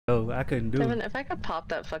Oh, I couldn't do Devin, it. if I could pop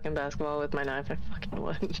that fucking basketball with my knife, I fucking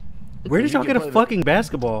would. Where did y'all get a fucking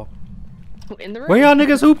basketball? In the room. Where y'all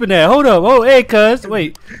niggas hooping at? Hold up. Oh, hey, cuz.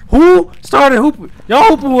 Wait. Who started hooping? Y'all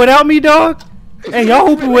hooping without me, dog? Hey, y'all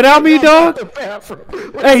hooping without me, dog?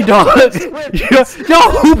 Hey, dog.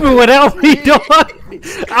 Y'all hooping without me, dog?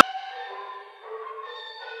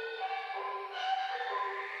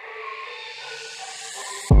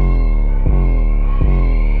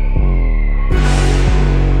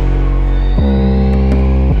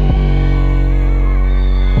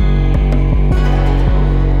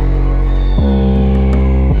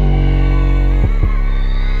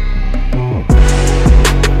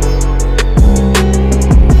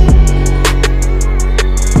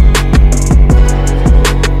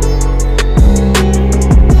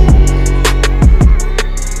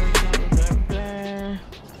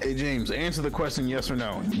 Answer the question yes or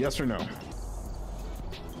no. Yes or no.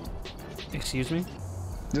 Excuse me?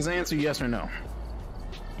 Just answer yes or no.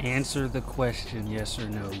 Answer the question yes or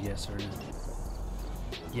no. Yes or no.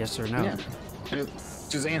 Yes or no. Yeah.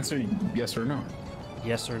 Just answer yes or no.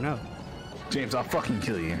 Yes or no. James, I'll fucking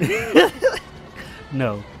kill you.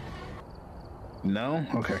 No. No?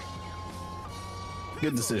 Okay.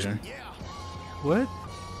 Good decision. What?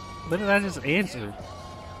 What did I just answer?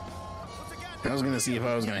 I was gonna see if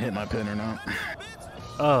I was gonna hit my pin or not.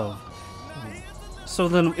 Oh. So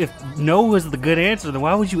then if no was the good answer, then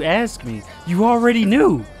why would you ask me? You already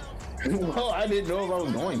knew. Well, I didn't know if I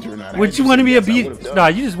was going to or not. What you wanted me to be? Nah,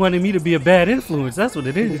 you just wanted me to be a bad influence. That's what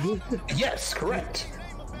it is. Yes, correct.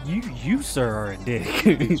 You sir are a dick.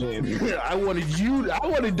 I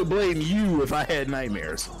wanted to blame you if I had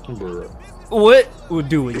nightmares. What? We'll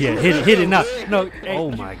do it. Yeah, hit it now. No.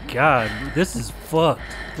 Oh my god, this is fucked.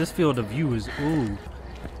 This field of view is ooh.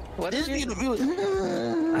 What is field of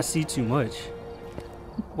view? I see too much.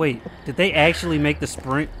 Wait, did they actually make the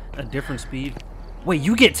sprint a different speed? Wait,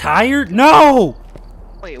 you get tired? No.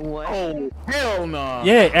 Wait, what? Oh hell no.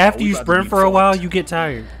 Yeah, after you sprint for a while, you get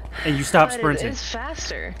tired and you stop sprinting. It's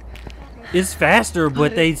faster. It's faster,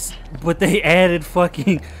 but they added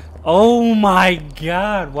fucking. Oh my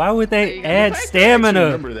god, why would they add stamina?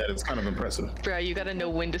 Remember that, it's kind of impressive. Bro, you gotta know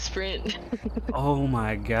when to sprint. Oh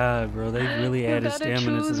my god, bro, they really added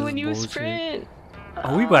stamina to this when you bullshit. Sprint.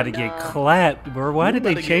 Oh, we about to get clapped, bro. Why did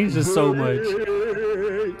they change this so much?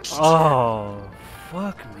 Oh,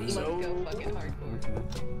 fuck me. Let's go fucking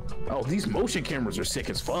hardcore. Oh, these motion cameras are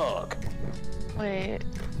sick as fuck. Wait.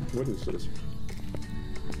 What is this?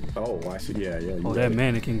 Oh, I see. Yeah. Oh, that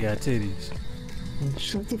mannequin got titties.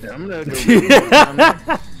 Shut the fuck I'm gonna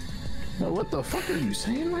go. What the fuck are you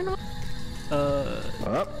saying right now?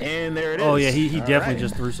 And there it is. Oh yeah, he definitely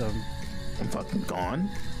just threw something. I'm fucking gone.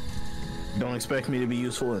 Don't expect me to be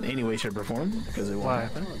useful in any way, shape, or form because it won't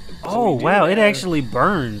happen. Oh wow, it actually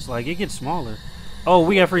burns. Like it gets smaller. Oh,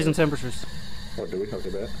 we got freezing temperatures. What do we talk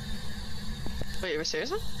about? Wait, we're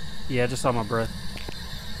serious? Yeah, I just saw my breath.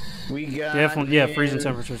 We got Definitely, yeah, freezing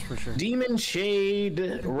temperatures for sure. Demon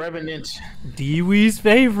Shade Revenant. Dee-wee's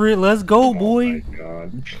favorite. Let's go, boy. Oh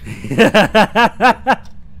my god.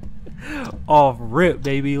 Off rip,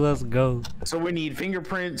 baby. Let's go. So we need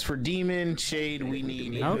fingerprints for Demon Shade. We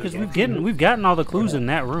need No, because we've gotten all the clues in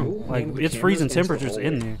that room. Like it's freezing temperatures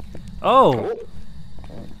in there. Oh.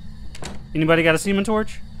 Anybody got a semen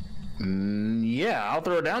torch? Yeah, I'll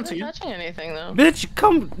throw it down to I'm you. not touching anything though. Bitch,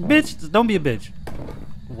 come, bitch. Don't be a bitch.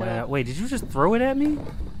 Wow. Wait, did you just throw it at me?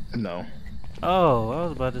 No. Oh, I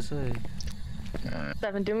was about to say.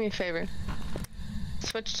 Devin, do me a favor.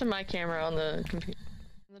 Switch to my camera on the computer.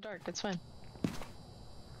 In the dark, it's fine.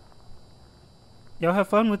 Y'all have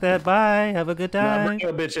fun with that. Bye. Have a good Nah, time. bring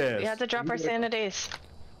your bitch ass. We have to drop our sanities.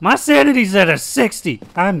 My sanity's at a 60.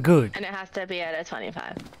 I'm good. And it has to be at a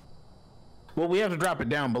 25. Well, we have to drop it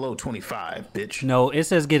down below 25, bitch. No, it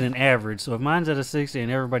says get an average. So if mine's at a 60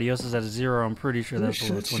 and everybody else is at a 0, I'm pretty sure that's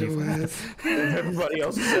below 25. Everybody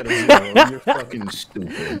else is at a 0. You're fucking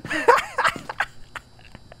stupid.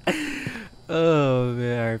 Oh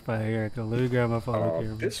man, alright, fine. Here I go. Let me grab my phone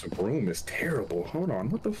camera. This room is terrible. Hold on,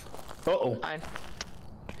 what the? Uh-oh. Fine.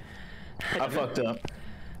 I fucked up.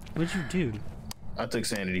 What'd you do? I took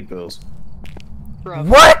sanity pills. Bro.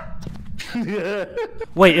 What?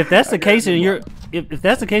 Wait, if that's the case and you're if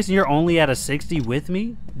that's the case and you're only at a 60 with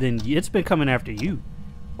me, then it's been coming after you.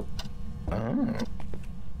 Oh.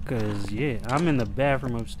 Cause yeah, I'm in the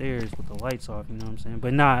bathroom upstairs with the lights off. You know what I'm saying?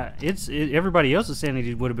 But nah, everybody else's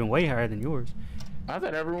sanity would have been way higher than yours. I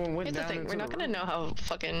thought everyone went Here's the down. thing, we're not gonna know how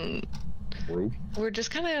fucking. Roof? We're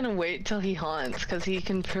just kind of gonna wait till he haunts, cause he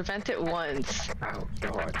can prevent it once. Oh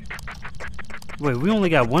god. Wait, we only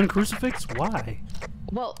got one crucifix? Why?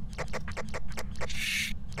 Well,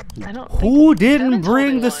 I don't. Who didn't Devin's bring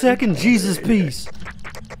holding the one. second Jesus piece?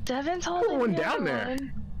 Devin's holding one the down other there.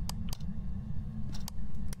 one.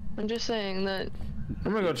 I'm just saying that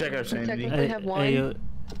I'm gonna go check our sanity. technically have one Hey,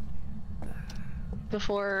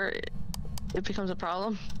 before it becomes a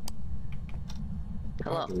problem.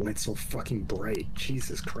 Hello. The light's so fucking bright.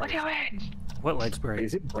 Jesus What Christ. are you wearing? what lights bright?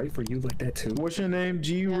 Is it bright for you like that too? What's your name?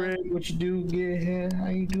 G Yeah. Red. What you do? Get here. How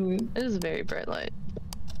you do it? It is a very bright light.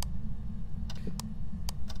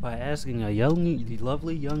 By asking a young,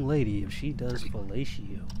 lovely young lady if she does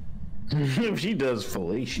fellatio. If she does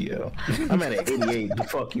fellatio, I'm at an 88. The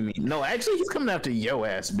fuck you mean? No, actually, he's coming after yo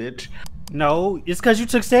ass, bitch. No, it's because you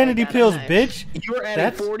took sanity got a pills, knife. bitch. You're at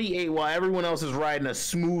That's- a 48 while everyone else is riding a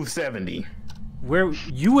smooth 70. Where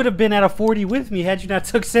you would have been at a 40 with me had you not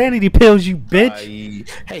took sanity pills, you bitch.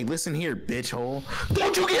 Hey, listen here, bitch hole.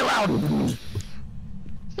 Don't you get loud!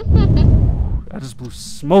 I just blew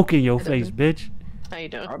smoke in your face, bitch. How you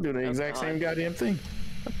doing? I'll do the Oh, exact God. same goddamn thing.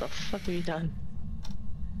 What the fuck have you done?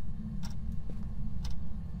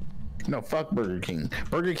 No, fuck Burger King.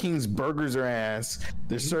 Burger King's burgers are ass.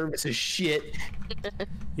 Their service is shit.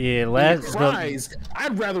 Yeah, And fries,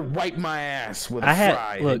 I'd rather wipe my ass with a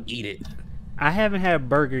fry than eat it. I haven't had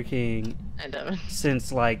Burger King And Devin.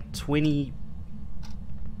 since like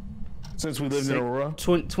Since we lived in Aurora.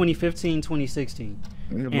 2015, 2016.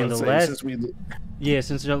 And the last- Yeah,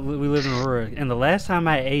 since we lived in Aurora. And the last time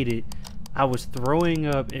I ate it, I was throwing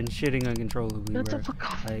up and shitting uncontrollably. What the Bro.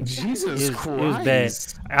 fuck? Like, Jesus it was bad.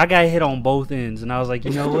 Christ. I got hit on both ends, and I was like,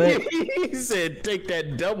 you know what? He said, take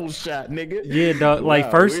that double shot, nigga. Yeah, dog. Like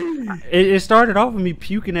Wow, first, we- it started off with me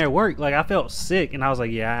puking at work. Like I felt sick, and I was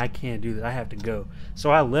like, "Yeah, I can't do that. I have to go." So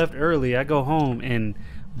I left early. I go home, and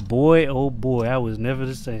boy, oh boy, I was never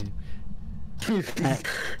the same.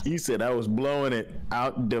 He said I was blowing it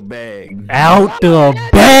out the bag. Out the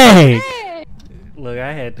bag. Look,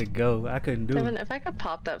 I had to go. I couldn't do Devin, it. if I could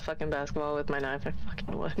pop that fucking basketball with my knife, I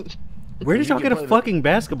fucking would. Where did You y'all can get a play the- fucking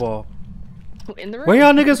basketball? In the room. Where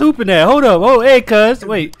y'all niggas hooping at? Hold up. Oh, hey, cuz.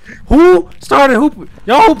 Wait. Who started hooping?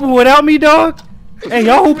 Y'all hooping without me, dog? Hey,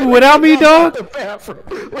 y'all hooping without me, dog?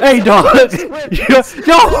 Hey, dog.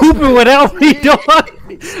 Y'all hooping without me, dog?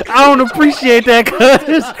 I don't appreciate that,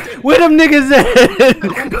 cuz. Where them niggas at?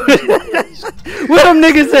 Where them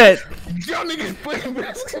niggas at? Y'all niggas playing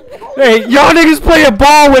basketball. Hey, y'all niggas play a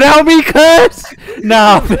ball without me, cuz?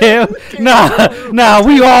 Nah, fam. Nah,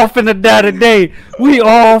 we all finna die today. We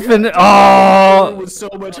all finna. Oh. With so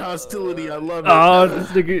much hostility, I love it. Oh, this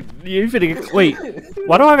nigga. You finna get. Wait.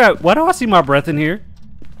 Why do I see my breath in here?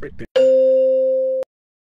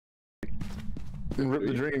 Rip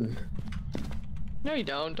the dream. No, you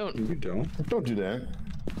don't. Don't. You don't. Don't do that.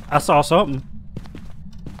 I saw something.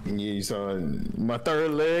 Yeah, you saw my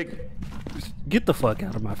third leg. Get the fuck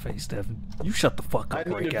out of my face, Devin. You shut the fuck I up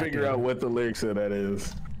need right to figure out goddamn. what the lyrics of that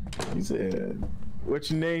is. He said,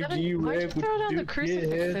 "What's your name? Devin, G why'd you Red? throw down the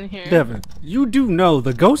crucifix in here? Devin, you do know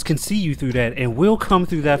the ghost can see you through that and will come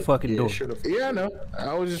through that fucking door. Should have. Yeah, I know.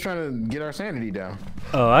 I was just trying to get our sanity down.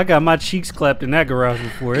 Oh, I got my cheeks clapped in that garage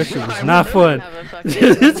before. That shit was not fun. Have a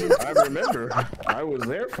fucking- I remember. I was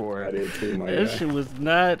there for I it. did too, my That guy. shit was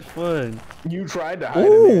not fun. You tried to hide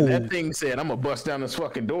in Ooh. there. That thing said, "I'm gonna bust down this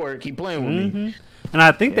fucking door. Keep playing with me." And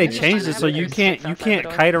I think they Yeah, changed it so you there's can't sticks outside the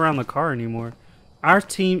door. kite around the car anymore. Our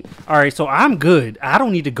team, all right. So I'm good. I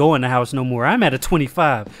don't need to go in the house no more. I'm at a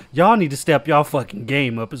 25. Y'all need to step y'all fucking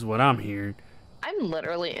game up, is what I'm hearing. I'm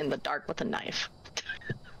literally in the dark with a knife.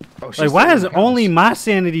 Oh, she's Like, why still is in the only house. my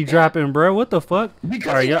sanity dropping, bro? What the fuck? Because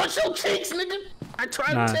All right, you y'all. want your cheeks, nigga. I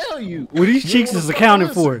tried Nah. to tell you. Well, these You cheeks wanna is fucking accounted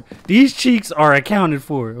listen. for. These cheeks are accounted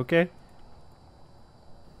for. Okay.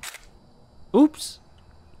 Oops.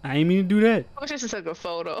 I ain't mean to do that. I just took a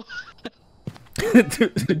photo.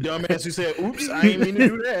 The dumbass who said, "Oops, I ain't mean to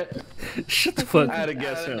do that." Shut the fuck. I had to Out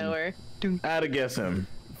guess of him. nowhere. I had to guess him.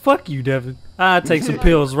 Fuck you, Devin. I take some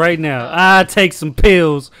pills right now. I take some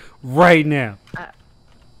pills right now.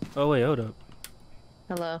 Oh wait, hold up.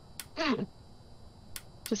 Hello.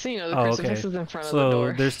 Just so you know, the Oh, crucifix okay. is in front of the So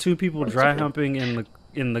door. there's two people dry humping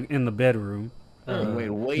in the bedroom.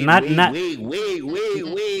 Wait, not not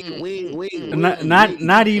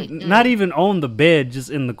even on the bed, just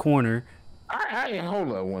in the corner. I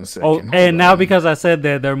hold on one second. Oh, Hold and now on. because I said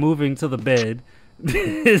that, they're moving to the bed,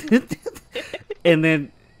 and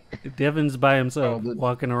then Devin's by himself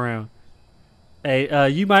walking around. Hey,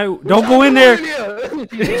 you might don't go in there. I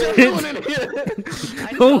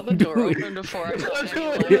saw Don't the door do it. open before I saw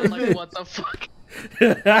anyone. I'm like, what the fuck?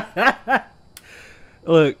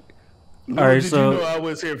 Look. Little All right, did so you know I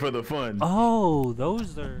was here for the fun. oh,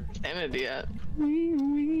 those are. Sanity at.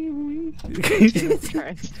 Jesus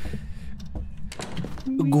Christ.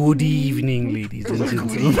 Good evening, ladies and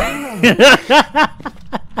gentlemen.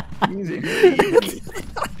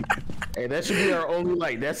 Hey, that should be our only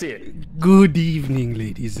light. That's it. Good evening,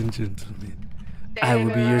 ladies and gentlemen. I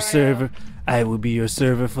will be your server. I will be your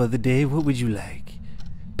server for the day. What would you like?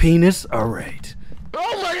 Penis? All right.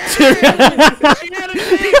 Oh my god! She had a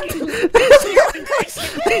thing!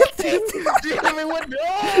 She had me with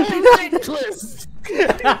no necklace!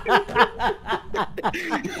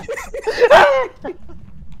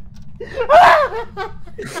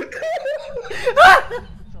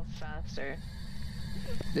 So faster.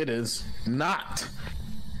 It is not.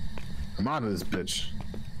 I'm out of this bitch.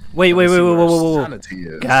 Wait. Sanity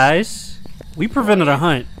is. Guys, we prevented a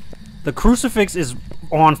hunt. The crucifix is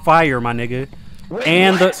on fire, my nigga. Wait,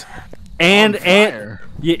 and what? and Fire?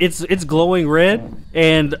 yeah, it's glowing red,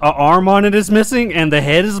 and an arm on it is missing, and the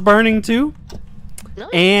head is burning too. Nice.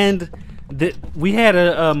 And we had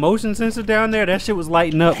a motion sensor down there. That shit was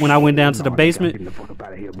lighting up when I went down to the basement. Get the fuck up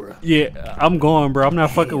out of here, bro. Yeah, I'm going, bro. I'm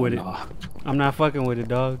not fucking with it. I'm not fucking with it,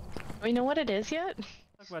 dog. We know what it is yet?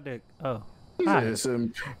 Talk about that. Oh, hi. Yes,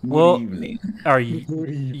 Well, good evening. Are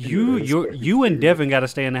you and Devin got to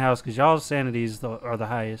stay in the house because y'all's sanities are the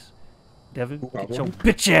highest. Devin, get your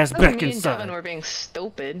bitch ass back Me and inside. Devin were being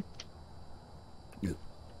stupid.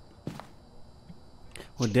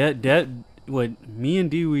 Well, what me and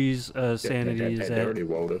Dewey's sanity is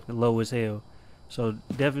at low as hell. So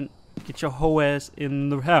Devin, get your hoe ass in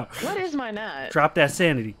the house. What is my nut? Drop that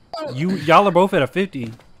sanity. Y'all are both at a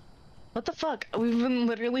 50. What the fuck? We've been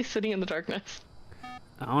literally sitting in the darkness.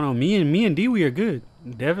 I don't know. Me and Dewey are good.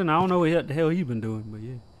 Devin, I don't know what the hell he been doing, but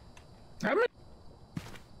yeah.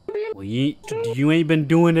 Well, you ain't been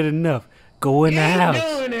doing it enough. Go in the house.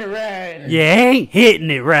 Doing it right. You ain't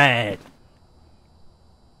hitting it right.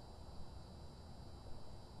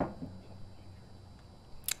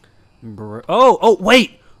 Oh,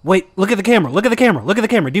 wait. Look at the camera. Look at the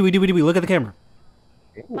camera. Dewey, look at the camera.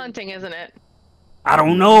 Hunting, isn't it? I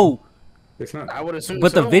don't know. It's not. I would assume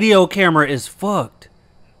But so. the video camera is fucked.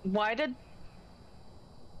 Why did...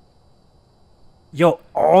 Yo,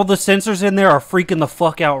 all the sensors in there are freaking the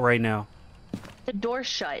fuck out right now. the door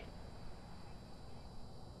shut?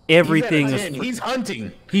 Everything He's, is... he's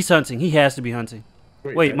hunting. He's hunting. He has to be hunting.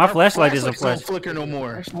 Wait, my flashlight isn't Flashlights flashing. don't flicker no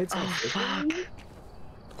more. Oh, fuck.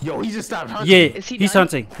 Yo, he just stopped hunting. Yeah, Is he he's done?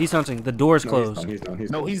 hunting. He's hunting. The door's closed.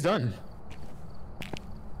 No, he's done.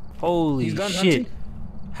 Holy He's done shit.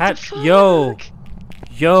 hunting. Yo. Fuck.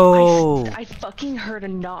 Yo. I fucking heard a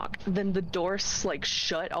knock, then the door like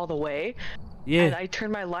shut all the way, and Yeah. I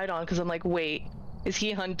turned my light on because I'm like, wait, is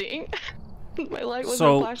he hunting? My light wasn't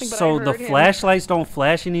So flashing, but I so the heard him. flashlights don't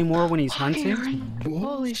flash anymore when he's hunting?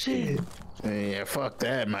 Holy shit. Yeah, fuck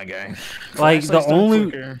that, my guy. Like, the Flashlights don't only-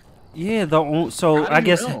 flicker. Yeah, so How I do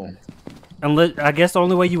you guess know? I guess the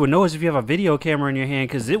only way you would know is if you have a video camera in your hand,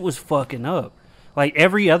 because it was fucking up. Like,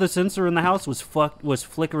 every other sensor in the house was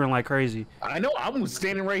flickering like crazy. I know. I was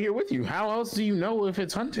standing right here with you. How else do you know if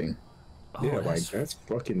it's hunting? Oh, Yeah, like that's, that's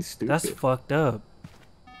fucking stupid. that's fucked up.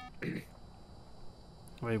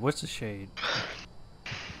 Wait, what's the shade?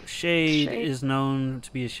 Shade is known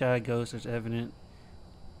to be a shy ghost.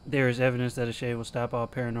 There is evidence that a shade will stop all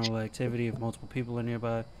paranormal activity if multiple people are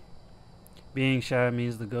nearby. Being shy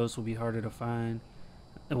means the ghost will be harder to find.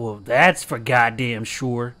 Well, that's for goddamn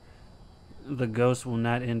sure. The ghost will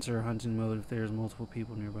not enter hunting mode if there's multiple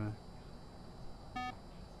people nearby.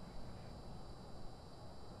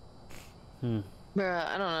 Bruh,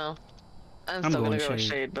 I don't know. I'm I'm still going gonna go with shade.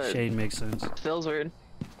 shade, but Shade makes sense. feels weird.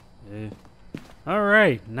 Yeah. All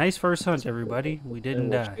right, nice first hunt, everybody. We didn't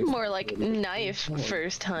die. More like knife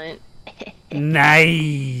first hunt.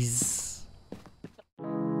 Nice.